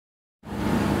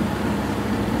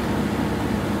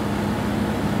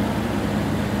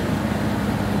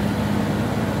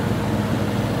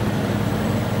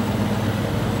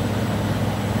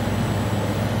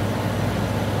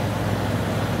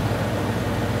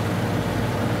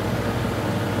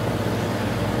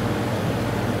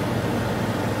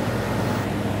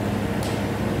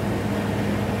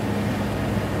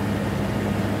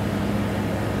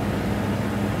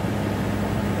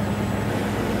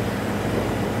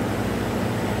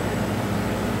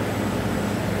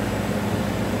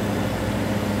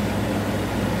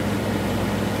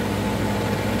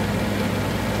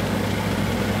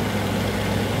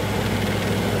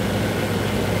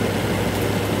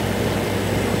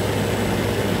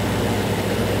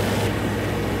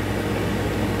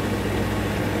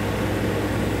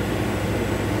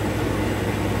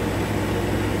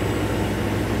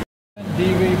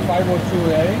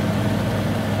DV-502A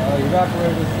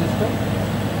evaporator system.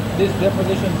 This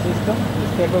deposition system is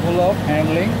capable of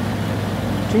handling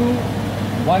two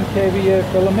 1 kVA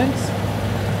filaments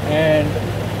and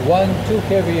one 2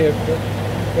 kVA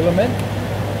filament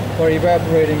for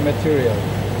evaporating material.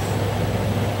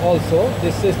 Also,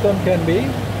 this system can be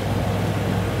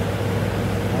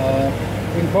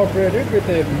incorporated with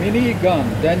a mini gun.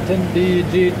 Denton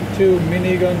DG2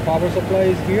 mini gun power supply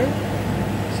is here.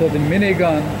 So the mini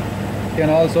gun can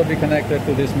also be connected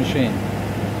to this machine.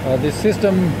 This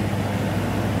system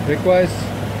requires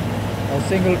a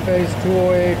single phase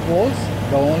 208 volts,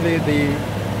 only the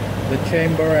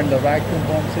chamber and the vacuum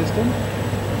pump system,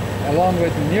 along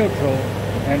with neutral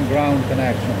and ground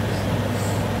connections.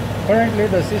 Currently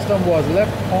the system was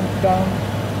left pumped down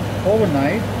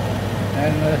overnight,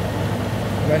 and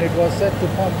when it was set to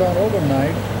pump down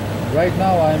overnight, right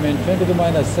now I'm in 10 to the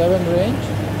minus 7 range,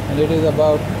 and it is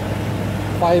about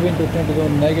 5 into 10 to the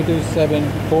negative 7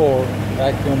 core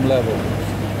vacuum level.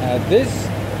 This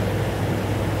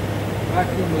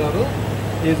vacuum level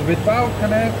is without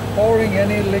pouring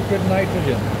any liquid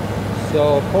nitrogen.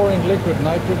 So pouring liquid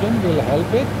nitrogen will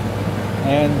help it,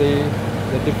 and the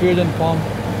diffusion pump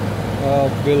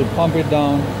will pump it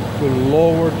down to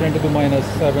lower 10 to the minus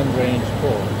 7 range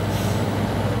core.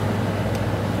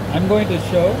 I'm going to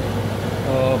show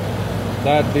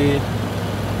that the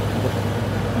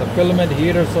filament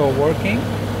heaters are working.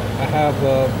 I have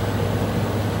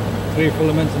 3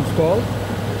 filaments installed.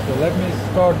 So let me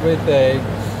start with a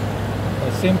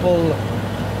simple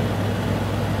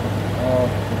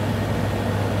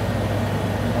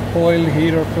coil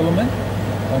heater filament.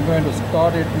 I'm going to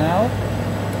start it now.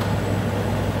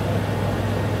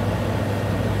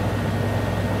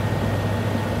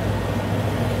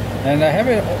 And I have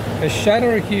a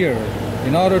shutter here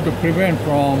in order to prevent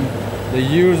from the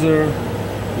user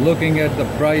looking at the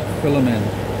bright filament.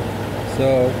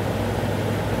 So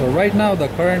right now the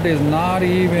current is not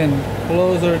even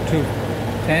closer to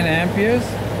 10 amperes.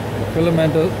 The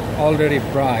filament is already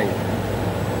bright.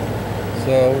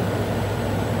 So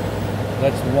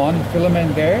that's one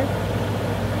filament there.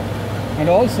 And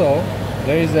also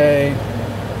there is a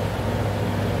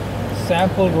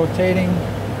sample rotating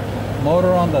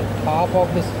motor on the top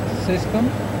of the system,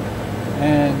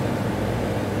 and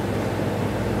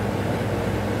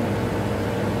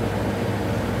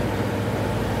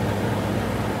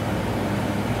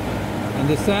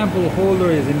the sample holder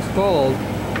is installed.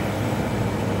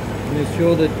 Let me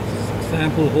show the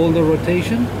sample holder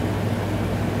rotation.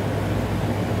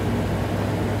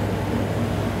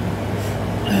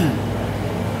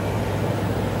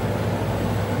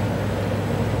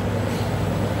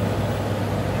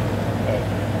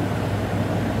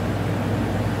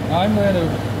 I'm going to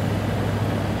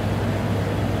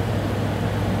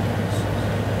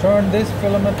turn this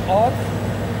filament off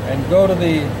and go to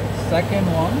the second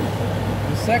one.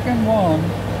 The second one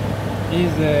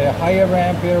is a higher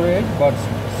amperage but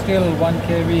still 1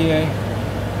 kVA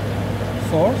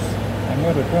source. I'm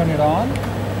going to turn it on.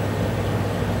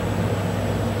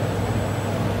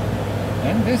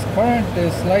 And this current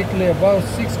is slightly above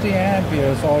 60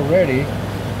 amperes already,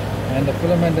 and the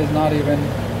filament is not even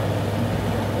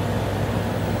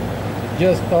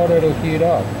just started to heat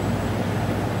up.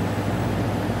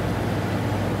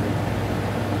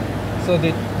 So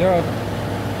there are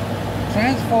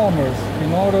transformers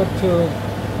in order to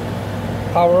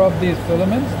power up these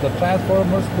filaments. The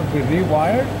transformers could be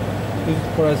rewired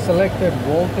for a selected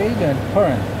voltage and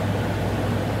current.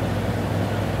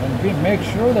 And we make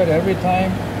sure that every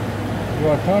time you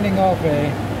are turning off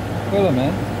a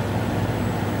filament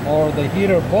or the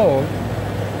heater both,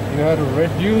 you have to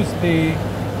reduce the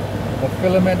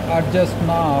filament adjust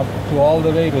knob to all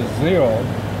the way to 0.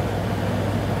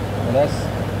 Well,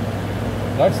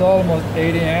 that's almost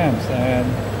 80 amps, and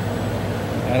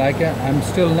I'm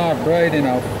still not bright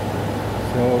enough,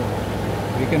 so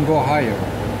we can go higher.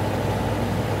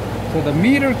 So the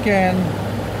meter can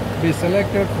be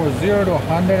selected for 0 to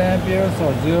 100 amperes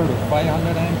or 0 to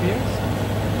 500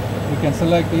 amperes. You can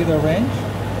select either range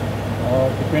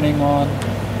depending on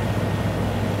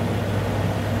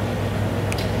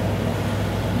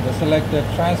the selected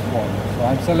transformer. So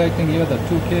I'm selecting here the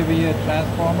 2 kVA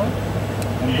transformer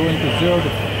and going to 0 to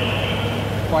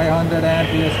 500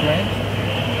 amperes range.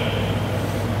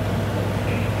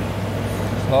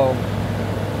 So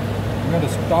I'm going to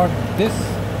start this.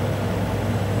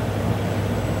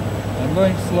 I'm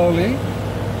going slowly.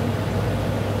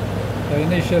 So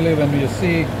initially when you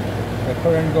see the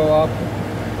current go up,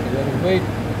 you have to wait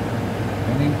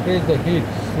and increase the heat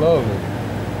slowly.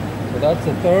 So that's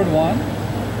the third one.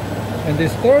 And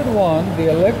this third one, the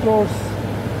electrodes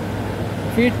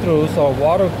feed-throughs are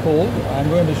water-cooled. I'm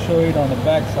going to show it on the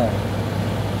back side.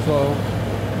 So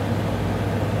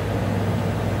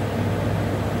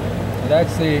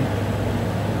that's so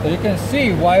you can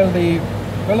see while the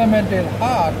filament is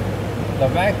hot, the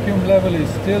vacuum level is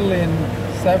still in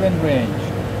 7 range.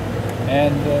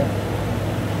 And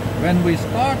when we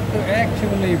start to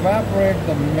actually evaporate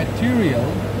the material,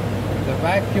 the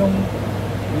vacuum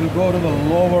will go to the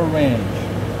lower range.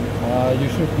 You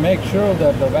should make sure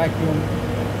that the vacuum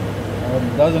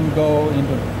doesn't go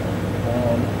into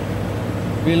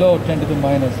below 10 to the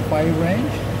minus 5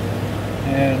 range.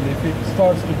 And if it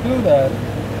starts to do that,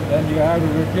 then you have to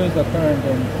reduce the current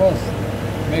and first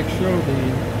make sure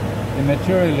the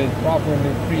material is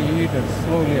properly preheated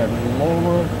slowly at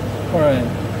lower current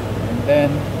and then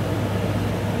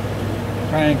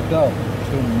cranked up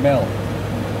to melt.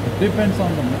 It depends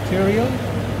on the material,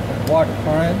 what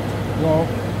current you're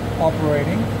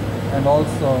operating, and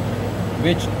also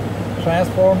which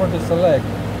transformer to select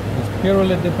is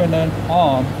purely dependent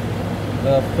on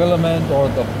the filament or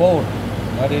the bolt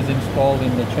that is installed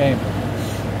in the chamber.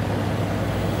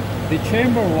 The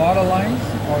chamber water lines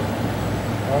are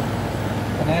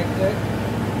connected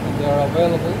and they are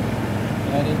available,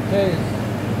 and in case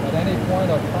at any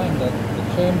point of time that the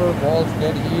chamber walls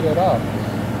get heated up,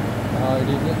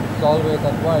 it's always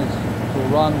advised to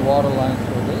run water lines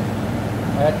through this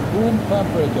at room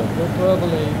temperature,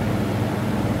 preferably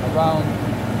around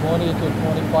 20 to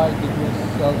 25 degrees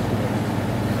Celsius.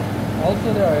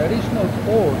 Also, there are additional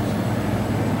ports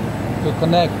to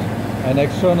connect an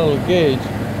external gauge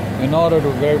in order to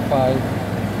verify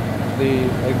the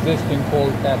existing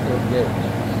cold cathode gauge.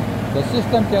 The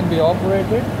system can be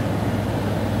operated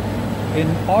in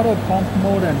auto pump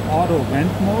mode and auto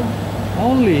vent mode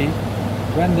only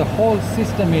when the whole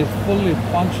system is fully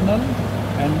functional,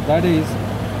 and that is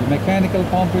the mechanical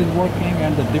pump is working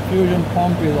and the diffusion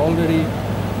pump is already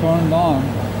turned on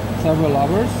several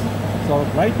hours. So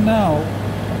right now,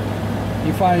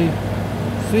 if I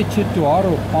switch it to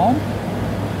auto pump,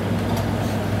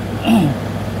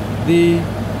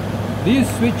 these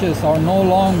switches are no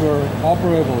longer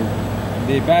operable.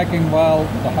 The backing valve,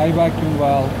 the high vacuum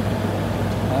valve,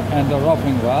 and the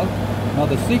roughing valve. Now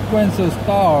the sequencer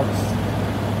starts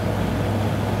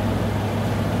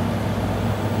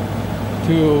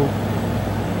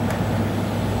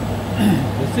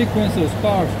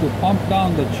to pump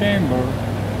down the chamber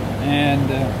and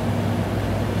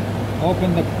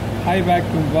open the high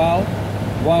vacuum valve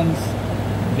once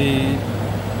the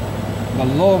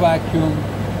low vacuum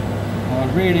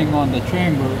reading on the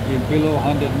chamber is below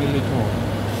 100 millitorr.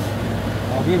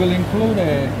 We will include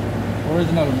a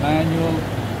original manual,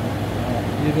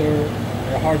 either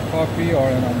a hard copy or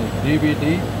on the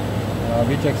DVD,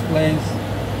 which explains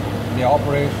the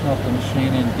operation of the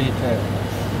machine in detail.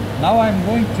 Now I'm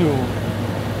going to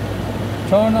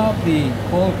turn off the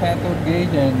cold cathode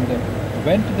gauge and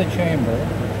vent the chamber.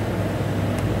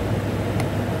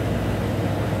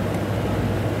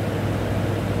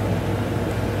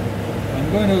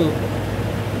 I'm going to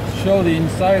show the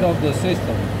inside of the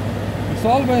system. It's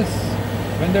always,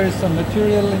 when there is some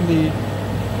material in the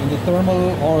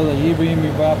thermal or the E-beam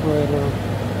evaporator,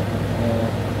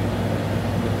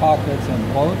 the pockets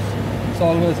and bolts, it's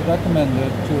always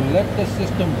recommended to let the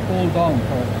system cool down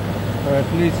for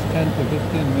at least 10 to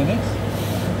 15 minutes.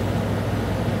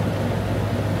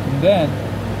 And then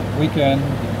we can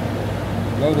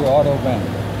go to auto vent.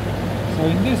 So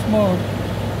in this mode,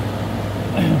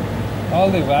 all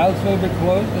the valves will be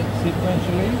closed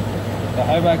sequentially. The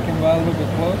high vacuum valve will be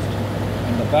closed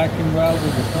and the vacuum valve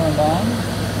will be turned on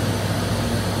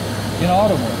in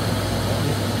auto mode.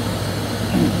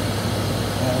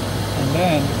 And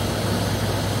then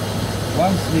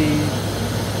once the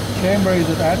chamber is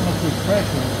at atmospheric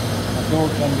pressure, the door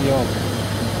can be opened.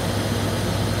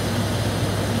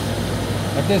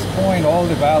 At this point, all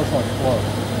the valves are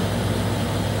closed.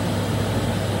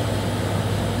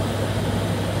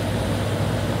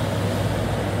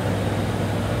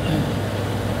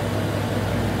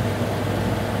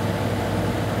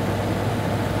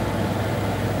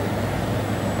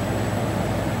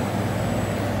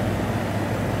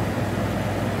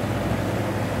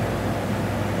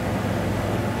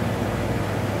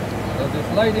 This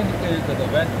light indicates that the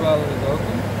vent valve is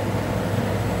open.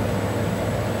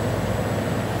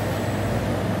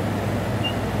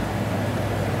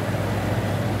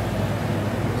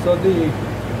 So the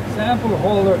sample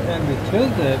holder can be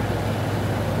tilted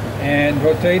and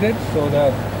rotated so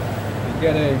that you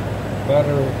get a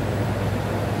better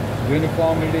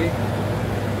uniformity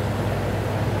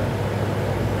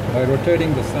by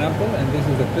rotating the sample. And this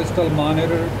is the crystal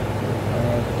monitor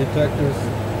detectors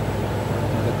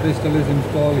crystal is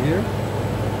installed here.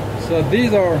 So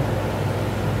these are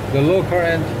the low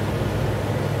current,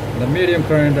 the medium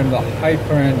current, and the high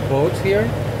current boats here.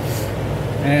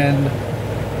 And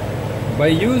by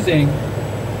using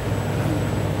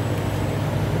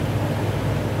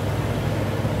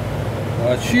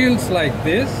shields like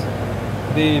this,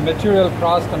 the material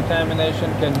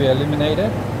cross-contamination can be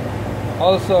eliminated.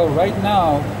 Also, right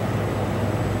now,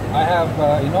 I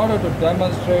have, in order to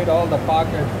demonstrate all the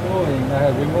pocket flowing, I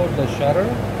have removed the shutter.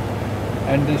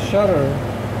 And this shutter,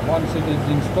 once it is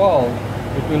installed,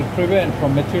 it will prevent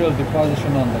from material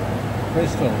deposition on the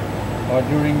crystal or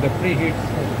during the preheat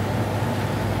stage.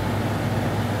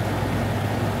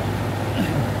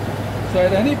 So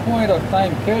at any point of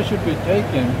time, care should be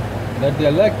taken that the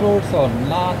electrodes are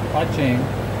not touching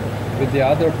with the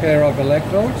other pair of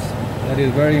electrodes. That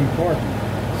is very important.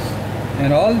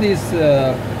 And all these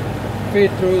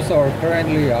feed-throughs are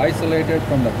currently isolated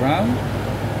from the ground,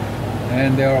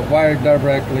 and they are wired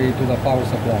directly to the power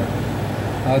supply.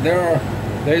 There are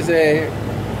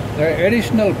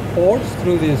additional ports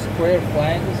through these square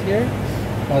flanges here.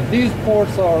 These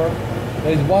ports there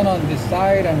is one on this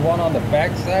side and one on the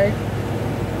back side.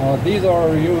 These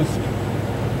are used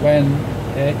when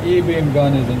an E-beam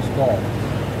gun is installed.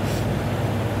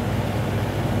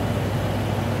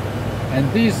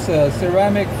 And these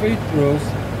ceramic feed-throughs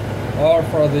are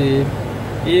for the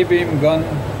E-beam gun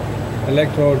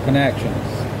electrode connections.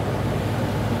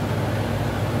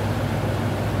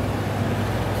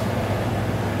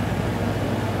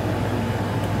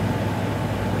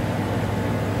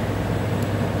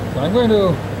 So I'm going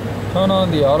to turn on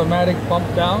the automatic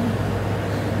pump down.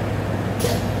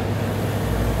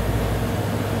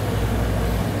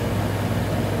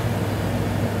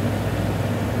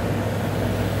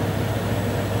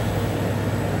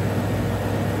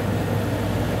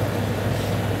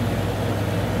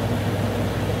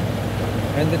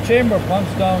 And the chamber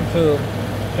pumps down to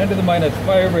 10 to the minus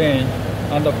 5 range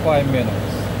under 5 minutes.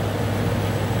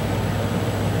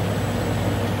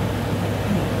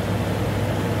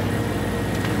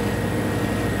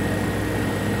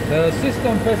 The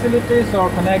system facilities are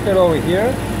connected over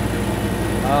here.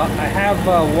 I have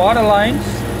water lines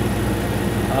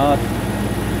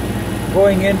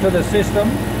going into the system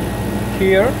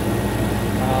here.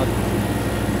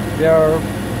 They are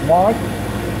marked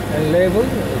and labeled.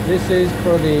 This is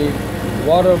for the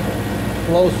water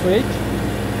flow switch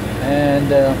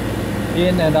and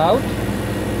in and out,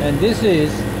 and this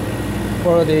is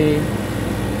for the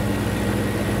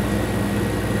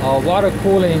water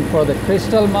cooling for the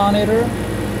crystal monitor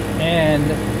and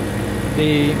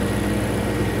the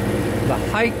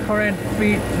high current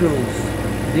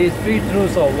feed-throughs. These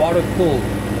feed-throughs are water cooled.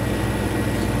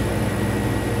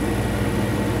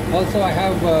 Also, I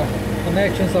have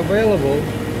connections available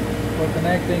for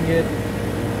connecting it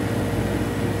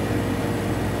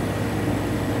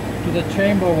to the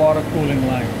chamber water cooling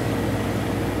line.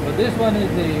 So this one is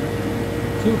the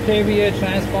 2 kVA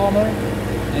transformer,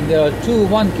 and there are two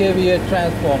 1 kVA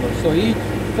transformers. So each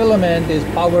filament is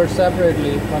powered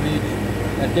separately from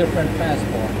a different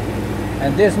transformer.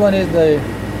 And this one is the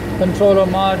controller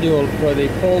module for the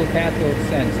cold cathode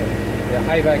sensor, the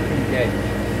high vacuum gauge.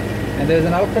 And there's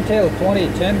an Alcatel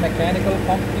 2010 mechanical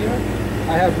pump here.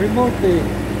 I have removed the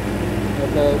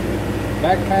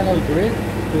back panel grid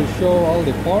to show all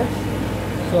the ports.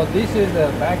 So this is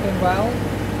the backing valve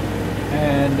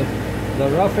and the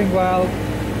roughing valve,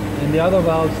 and the other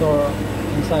valves are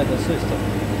inside the system.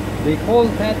 The cold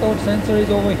cathode sensor is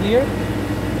over here.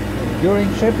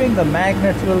 During shipping, the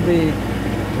magnets will be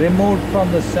removed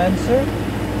from the sensor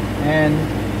and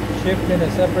shipped in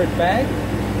a separate bag,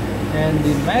 and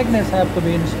the magnets have to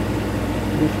be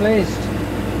replaced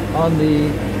on the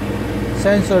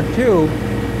sensor tube,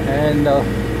 and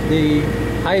the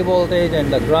high voltage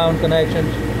and the ground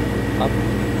connections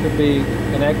should be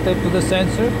connected to the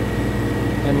sensor.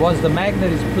 And once the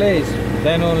magnet is placed,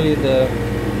 then only the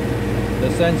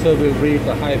sensor will read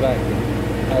the high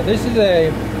vacuum. This is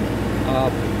a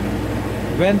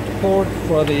vent port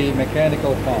for the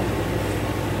mechanical pump.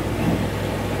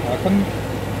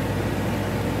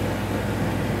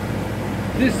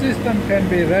 This system can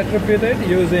be retrofitted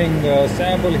using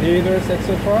sample heaters,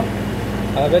 etc.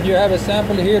 When you have a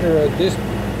sample heater, this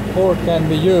port can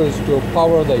be used to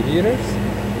power the heaters,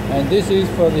 and this is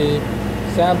for the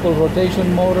sample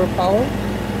rotation motor power.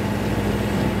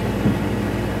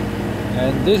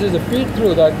 And this is a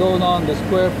feed-through that goes on the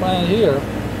square plane here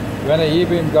when an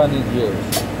E-beam gun is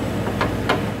used.